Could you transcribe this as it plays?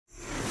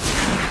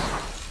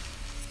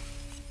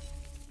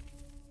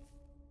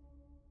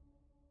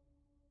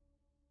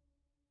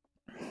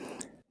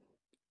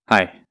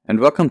Hi, and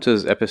welcome to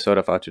this episode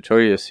of our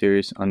tutorial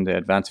series on the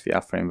Advanced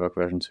VR Framework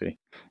version 3.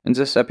 In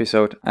this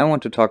episode, I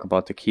want to talk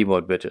about the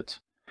keyboard widget.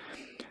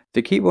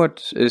 The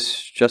keyboard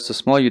is just a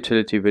small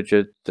utility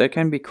widget that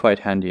can be quite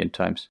handy in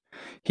times.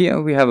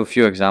 Here we have a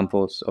few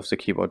examples of the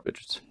keyboard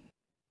widgets.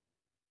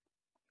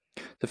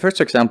 The first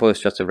example is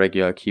just a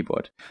regular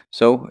keyboard.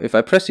 So if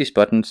I press these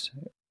buttons,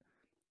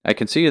 I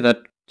can see that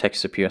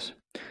text appears.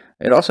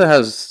 It also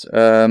has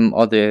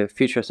all the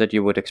features that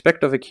you would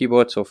expect of a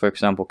keyboard, so for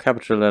example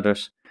capital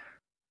letters,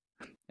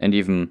 and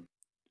even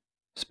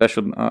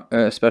special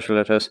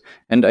letters,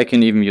 and I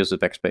can even use the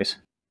backspace.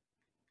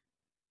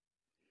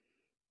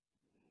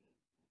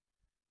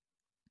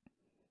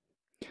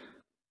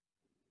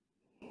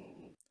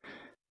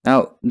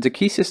 Now, the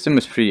key system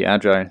is pretty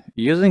agile.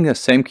 Using the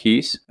same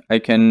keys, I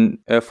can,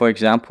 for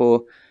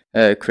example,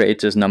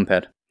 create this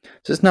numpad.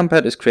 This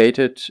numpad is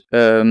created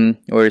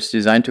or is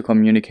designed to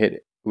communicate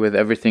with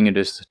everything it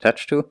is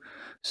attached to.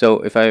 So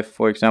if I,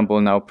 for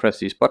example, now press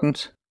these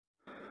buttons,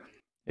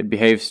 it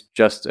behaves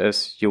just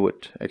as you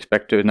would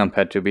expect a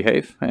numpad to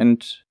behave,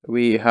 and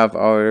we have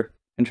our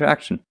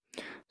interaction.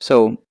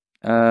 So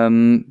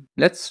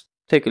let's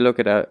take a look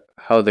at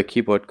how the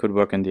keyboard could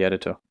work in the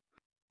editor.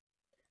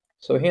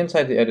 So here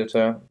inside the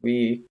editor,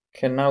 we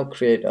can now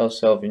create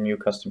ourselves a new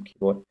custom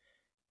keyboard.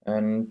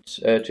 And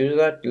to do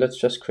that, let's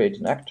just create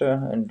an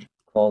actor and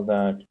call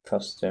that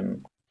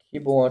custom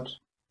keyboard.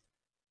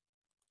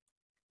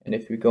 And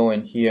if we go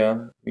in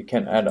here, we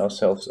can add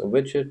ourselves a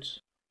widget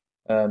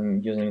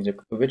using the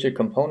widget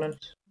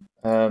component.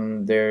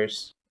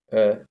 There's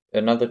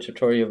another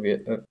tutorial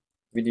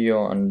video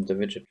on the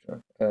widget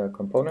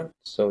component,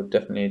 so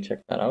definitely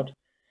check that out.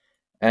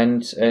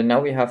 And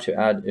now we have to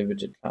add a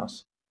widget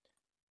class.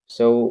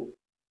 So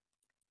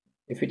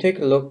if we take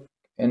a look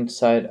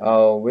inside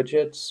our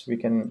widgets, we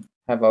can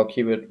have our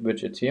keyboard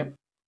widgets here,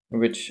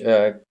 which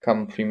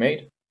come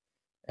pre-made.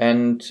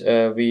 And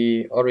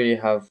we already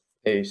have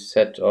a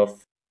set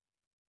of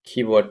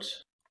keyboard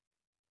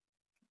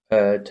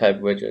type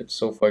widgets.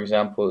 So for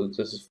example,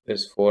 this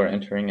is for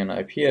entering an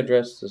IP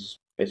address. This is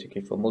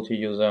basically for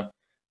multi-user.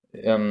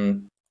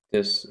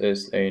 This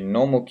is a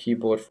normal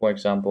keyboard, for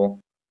example.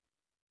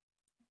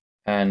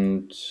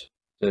 And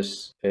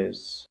this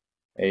is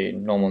a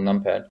normal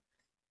numpad.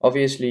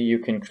 Obviously, you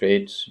can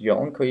create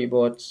your own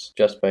keyboards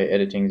just by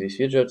editing these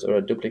widgets or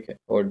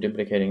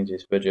duplicating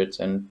these widgets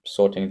and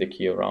sorting the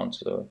key around,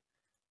 so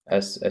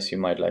as you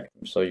might like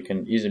them. So you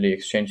can easily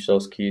exchange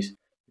those keys.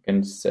 You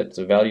can set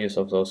the values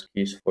of those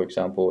keys. For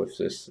example, if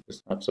this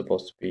is not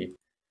supposed to be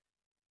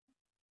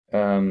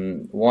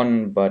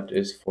 1, but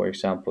is, for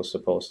example,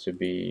 supposed to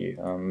be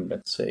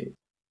let's say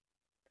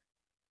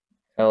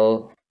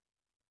L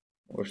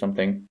or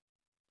something.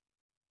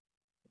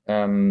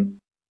 And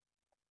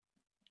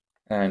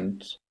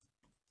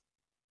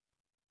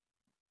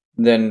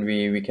then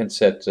we can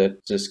set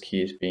that this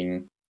key is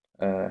being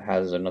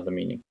has another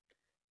meaning.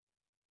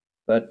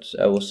 But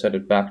I will set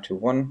it back to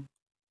 1,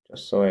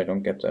 just so I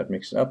don't get that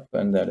mixed up,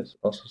 and that is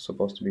also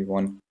supposed to be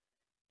 1.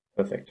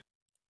 Perfect.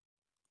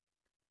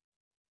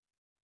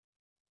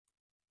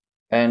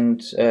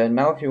 And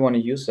now if you want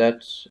to use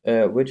that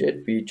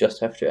widget, we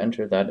just have to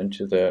enter that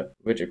into the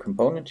widget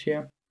component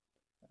here.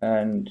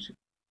 And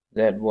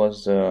that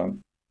was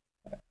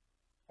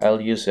I'll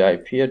use the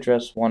IP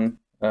address one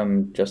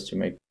just to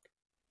make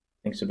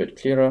things a bit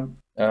clearer.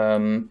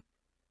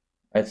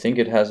 I think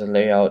it has a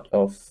layout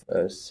of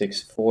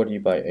 640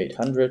 by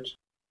 800,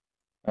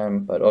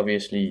 but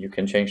obviously you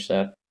can change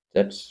that.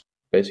 That's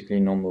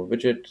basically normal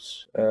widget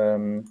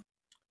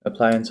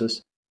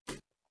appliances,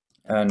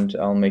 and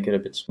I'll make it a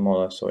bit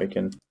smaller so I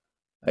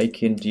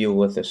can deal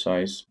with the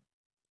size.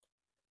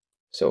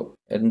 So,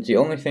 and the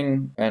only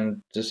thing,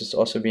 and this is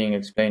also being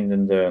explained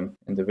in the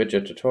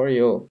widget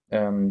tutorial,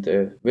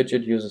 the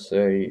widget uses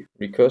a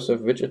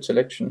recursive widget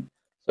selection,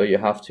 so you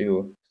have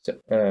to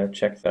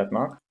check that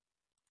mark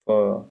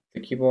for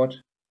the keyboard.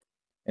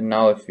 And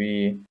now if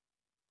we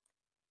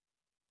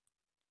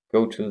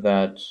go to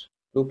that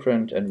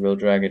blueprint and we'll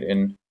drag it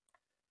in,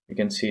 you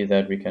can see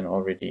that we can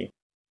already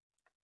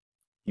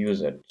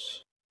use it.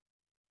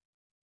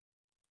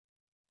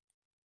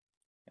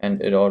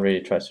 And it already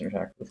tries to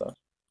interact with us.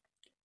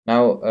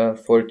 Now,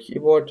 for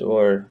keyboard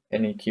or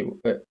any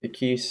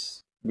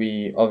keys,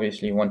 we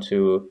obviously want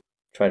to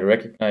try to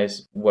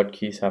recognize what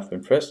keys have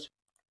been pressed.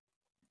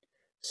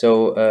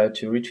 So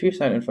to retrieve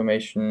that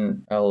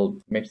information, I'll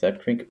make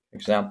that quick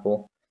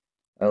example.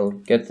 I'll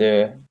get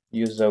the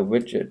user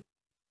widget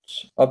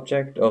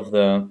object of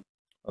the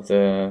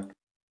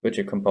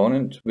widget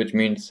component, which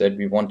means that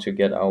we want to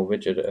get our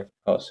widget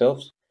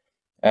ourselves,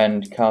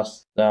 and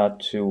cast that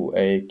to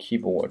a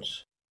keyboard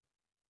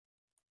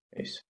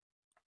base.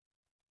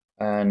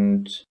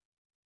 And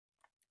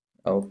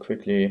I'll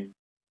quickly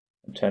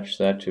attach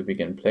that to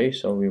begin play.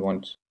 So we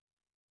want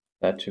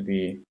that to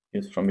be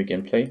used from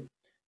begin play.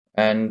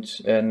 And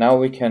now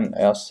we can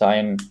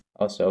assign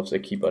ourselves a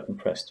key button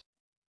pressed.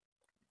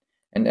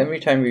 And every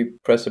time we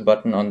press a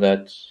button on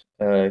that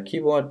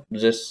keyboard,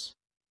 this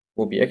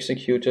will be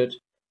executed.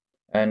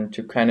 And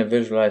to kind of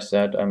visualize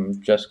that,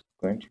 I'm just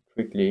going to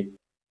quickly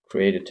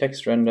create a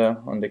text render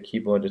on the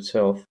keyboard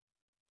itself,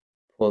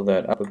 pull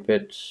that up a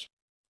bit,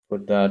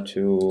 put that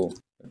to,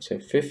 let's say,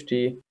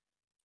 50,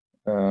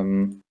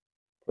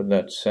 put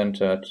that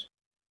centered.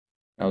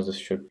 Now this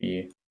should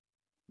be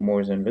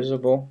more than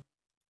visible.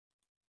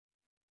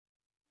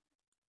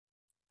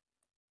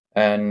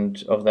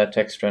 And of that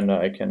text render,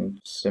 I can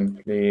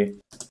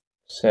simply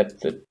set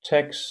the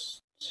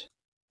text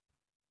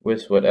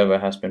with whatever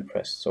has been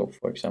pressed. So,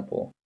 for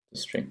example, the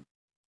string.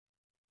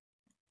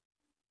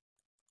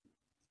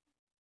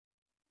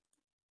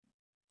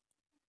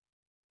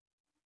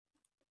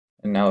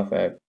 And now if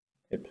I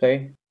hit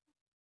play,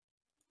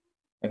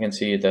 I can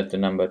see that the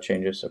number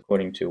changes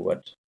according to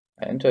what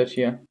I entered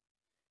here.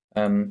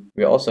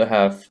 We also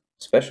have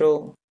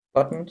special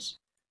buttons.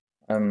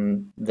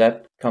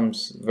 That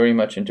comes very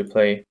much into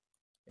play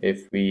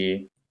if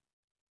we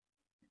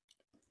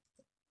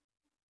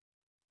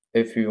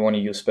want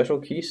to use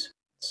special keys.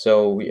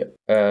 So we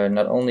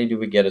not only do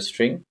we get a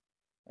string,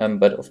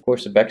 but of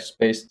course the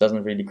backspace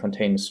doesn't really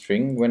contain a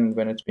string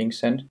when it's being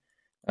sent.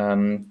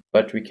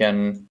 But we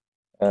can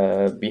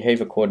behave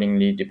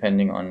accordingly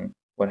depending on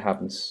what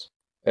happens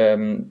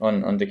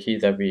on the key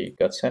that we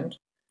got sent.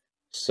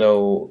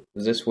 So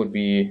this would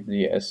be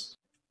the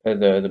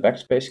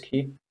backspace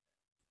key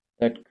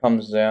that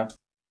comes there.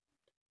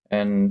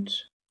 And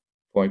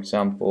for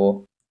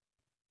example,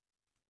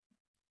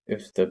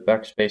 if the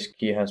backspace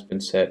key has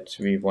been set,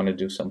 we want to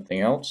do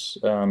something else.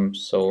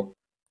 So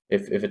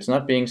if it's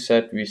not being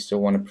set, we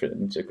still want to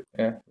print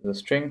the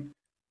string.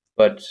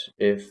 But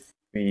if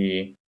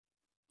the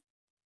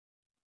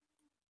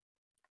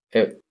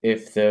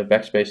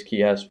backspace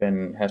key has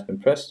been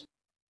pressed,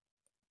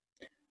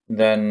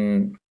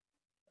 then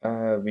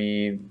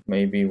we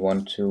maybe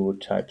want to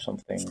type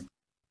something.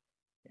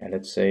 Yeah,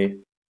 let's say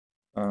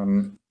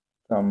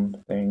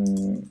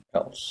something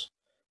else.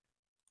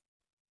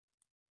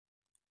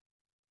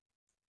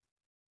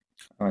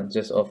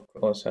 This of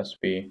course has to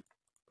be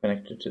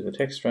connected to the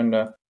text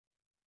render.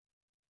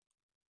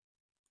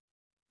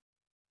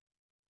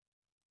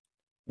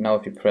 Now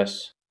if you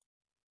press,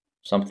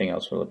 something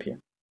else will appear.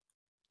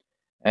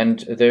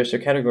 And there's a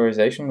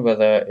categorization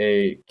whether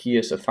a key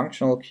is a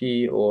functional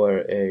key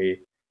or a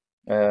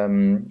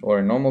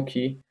normal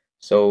key.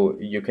 So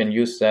you can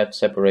use that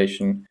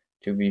separation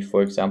to be,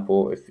 for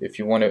example, if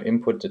you want to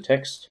input the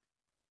text,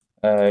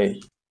 so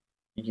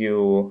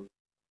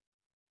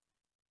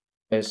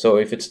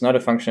if it's not a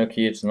functional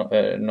key, it's not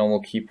a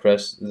normal key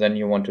press, then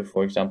you want to,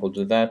 for example,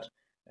 do that.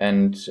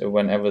 And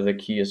whenever the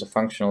key is a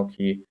functional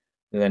key,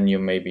 then you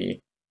maybe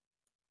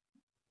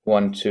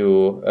want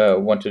to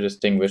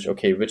distinguish,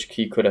 okay, which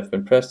key could have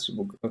been pressed?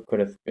 Could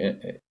have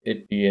been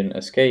it be an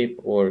escape,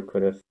 or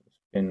could have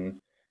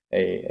been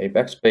a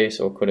backspace,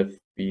 or could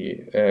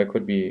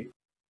be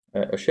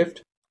a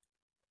shift.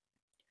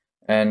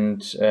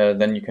 And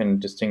then you can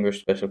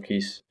distinguish special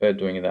keys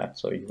doing that.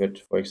 So you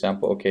could, for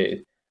example,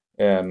 okay,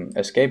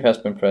 escape has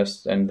been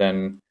pressed, and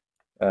then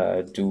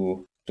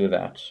do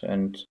that.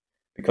 And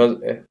because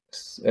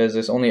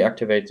this only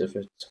activates if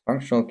it's a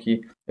functional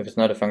key. If it's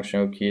not a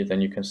functional key,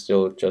 then you can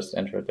still just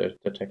enter the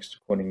text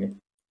accordingly.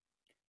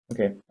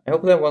 Okay, I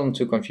hope that wasn't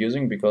too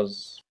confusing,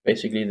 because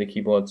basically the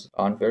keyboards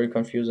aren't very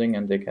confusing,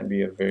 and they can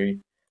be a very,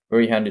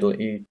 very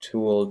handy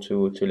tool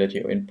to let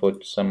you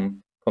input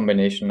some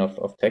combination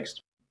of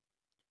text.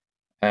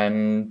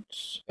 And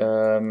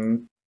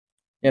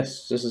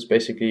yes, this is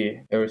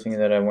basically everything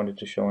that I wanted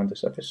to show in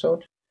this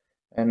episode.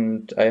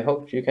 And I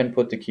hope you can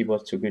put the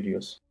keyboard to good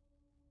use.